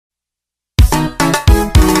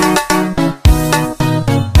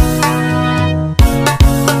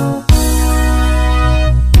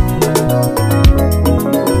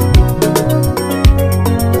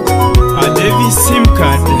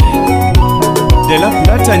Dela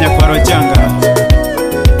ndatanya kwaro janga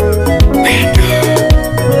Wendo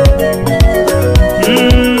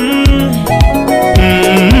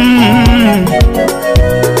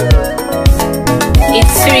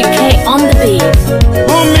It's 3K on the beat.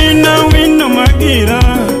 Omina wino magira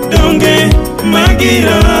Donge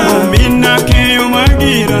magira Omina keyo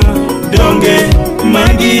magira Donge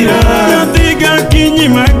magira Yathiga kinyi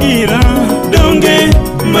magira Donge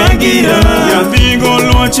magira Yathigo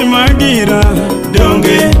luochi magira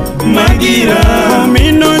Donge magira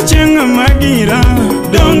Omino chenga magira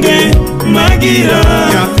Donge magira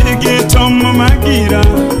Yathigi tomo magira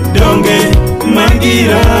Donge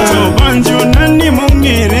magira Tobanjo nani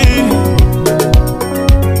mongere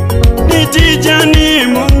Nitijani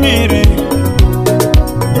mongere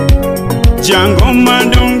Jango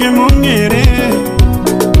madonge mongere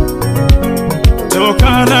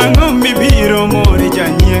Tokarango mibiro more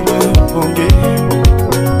janyego onge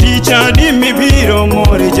Tichadi mibiro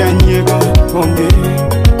more janyego onge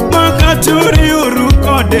Makaturi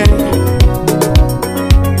urukode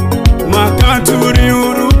Makaturi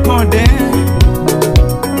urukode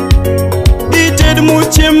Ited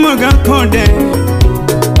muche maga kode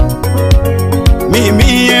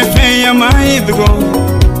Mimi efeya maidgo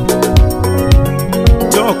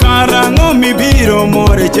Tokarango mibiro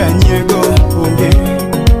more janyego onge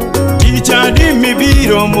Tichadi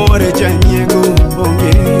mibiro more janyego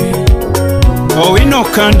onge Owino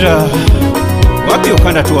kanda Wapi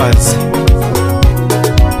okanda tuwazi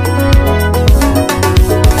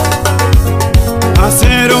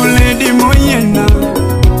Asero lady moyena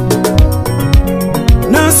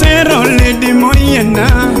Nasero lady moyena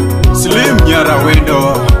Slim nyara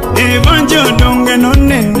wendo Evanjo donge no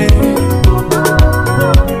nene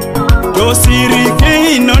Dosiri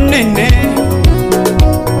kei no nene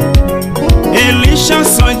Elisha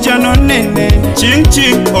soja no nene Ching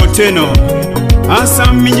ching oteno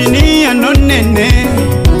Asam engineer no nene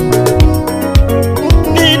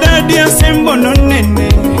Nidadi asembo no nene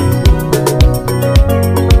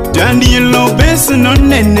Daniel Lopez no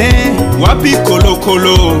nene Wapi kolo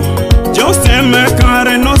kolo Joseme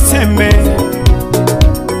kare no seme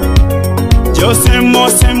Josemo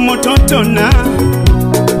semo totona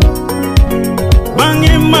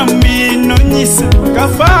Bange mami no nyisa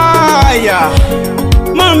Kafaya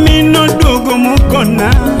Mami no dogo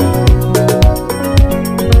mukona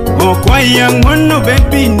Okwaya ngono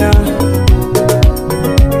bebina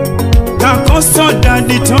Kakoso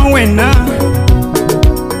dadi towena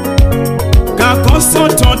Kakoso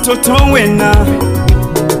toto towena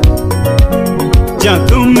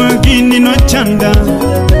Jathuma gini no chanda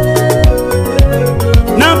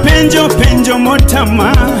Na penjo penjo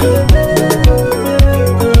motama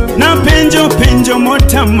Na penjo penjo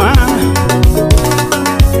motama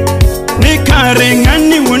Nikare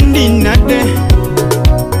ngani wundi nade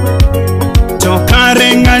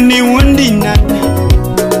Tokare ngani wundi nade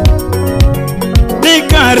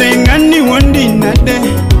Nikare ngani wundi nade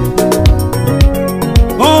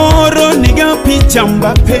Oro niga picha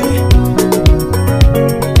Mbappe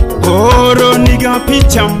Oro niga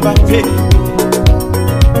picha Mbappe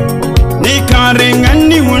Nikare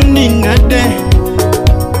ngani wundi nade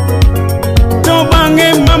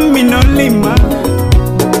Tobange mami no lima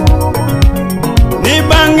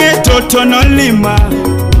Nibange toto no lima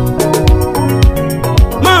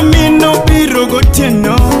Mami no biro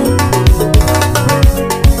gotieno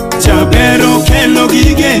Chabero kelo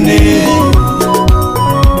gigene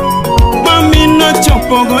Mami no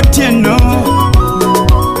chopo gotieno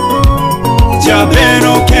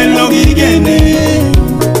Chabero kelo gigene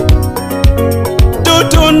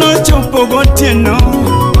Toto no chopo gotieno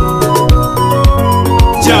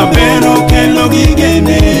Chabero kelo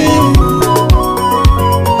gigene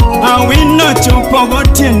Awino chopo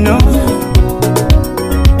gotieno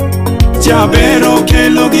Chabero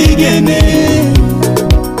kelo gigene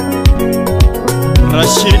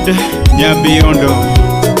Rashid Nyabiondo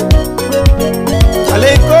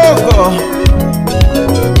Alekoko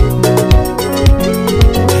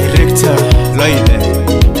Director Laile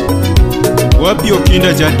Wapi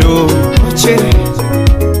okinda jado Ochere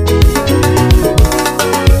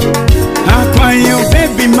Akwayo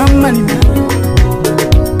baby mama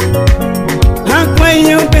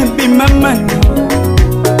Akwayo baby mama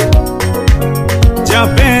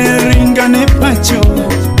Jaberinga ne pacho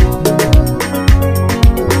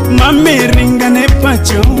Mami ringa ne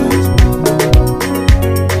pacho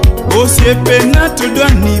Osiepe na tudwa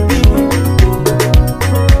nibi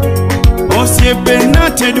Osiepe na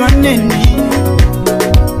tudwa neni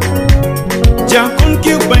Jakun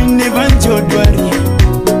kiuba inevanjo dwari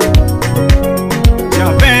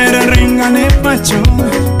Jabera ringa ne pacho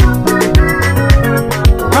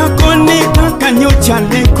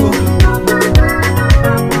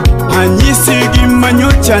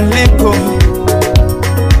chaleko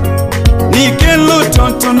Nikelo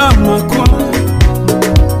tonto na makwa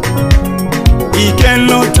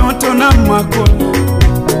Ikelo tonto na makwa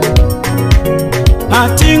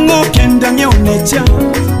Hatingo kenda nyonecha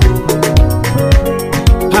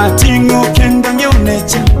Hatingo kenda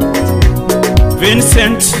nyonecha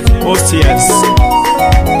Vincent Osias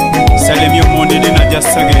Salemio Mondini na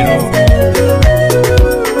Jasagero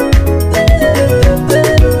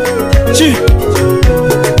Chi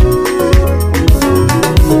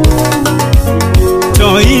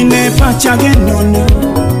Toine pachagenona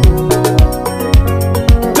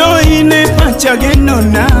Toine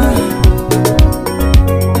pachagenona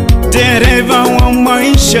Dereva wa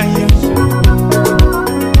maisha ya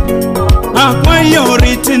Akwayo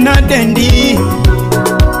ritina dendi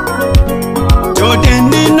To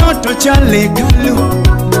dendi noto chale galu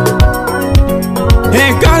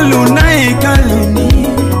Ekalu na ekalu ni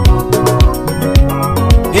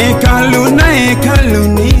Ekalu na ekalu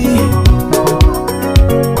ni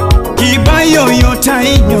Kibayo yota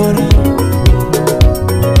inyora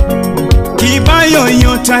Kibayo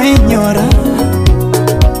yota inyora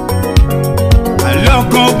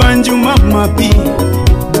Aloko banju mama bi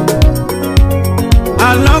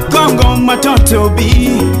Aloko ngoma toto bi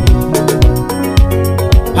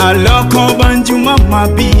Aloko banju mama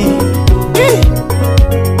bi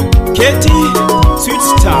Keti sweet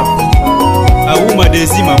star Auma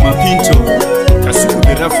dezi mama pinto Kasuku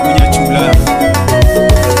berafu ya chula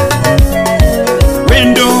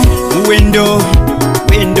Wendo, Wendo,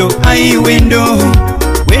 Wendo, ay Wendo,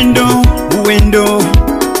 Wendo, Wendo,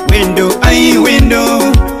 Wendo, ay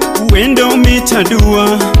Wendo, Wendo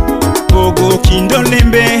mitadua, Ogo kindo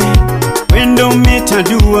lembe, Wendo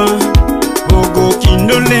mitadua, Ogo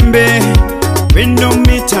kindo lembe, Wendo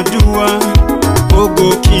mitadua,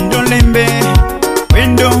 Ogo kindo lembe,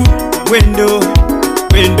 Wendo, Wendo,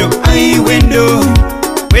 Wendo, ay Wendo,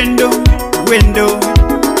 Wendo, Wendo,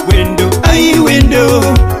 Wendo, ay Wendo,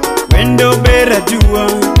 Wendo beradua,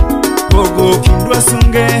 Ogo kindwa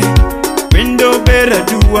sunge, Wendo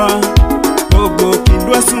beradua, Ogo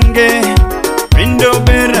kindwa sunge, Wendo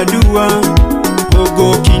beradua,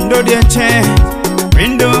 Ogo kindo diache,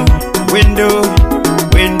 Wendo, Wendo,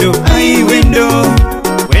 Wendo, ay Wendo,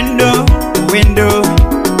 Wendo, Wendo,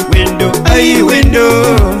 Wendo, ay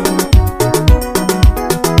Wendo.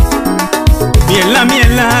 Miela,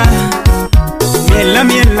 miela, miela,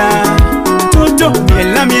 miela, toto,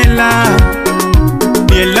 miela, miela,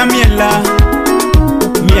 miela, miela,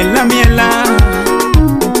 miela, miela,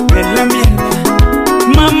 miela, miela,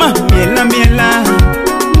 mama, miela, miela,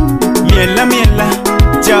 miela, miela,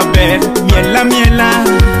 Jabel, miela, miela,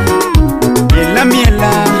 miela,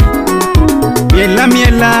 miela, miela,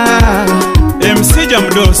 miela, MC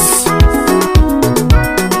Jamdos,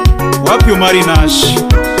 Wapio Marinash,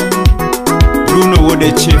 Bruno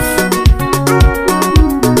Wode Chief,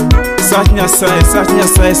 Satnya Sai, Satnya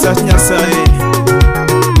Sai, Satnya Sai.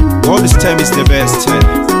 All this time is the best.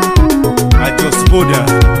 I just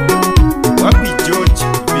Buddha.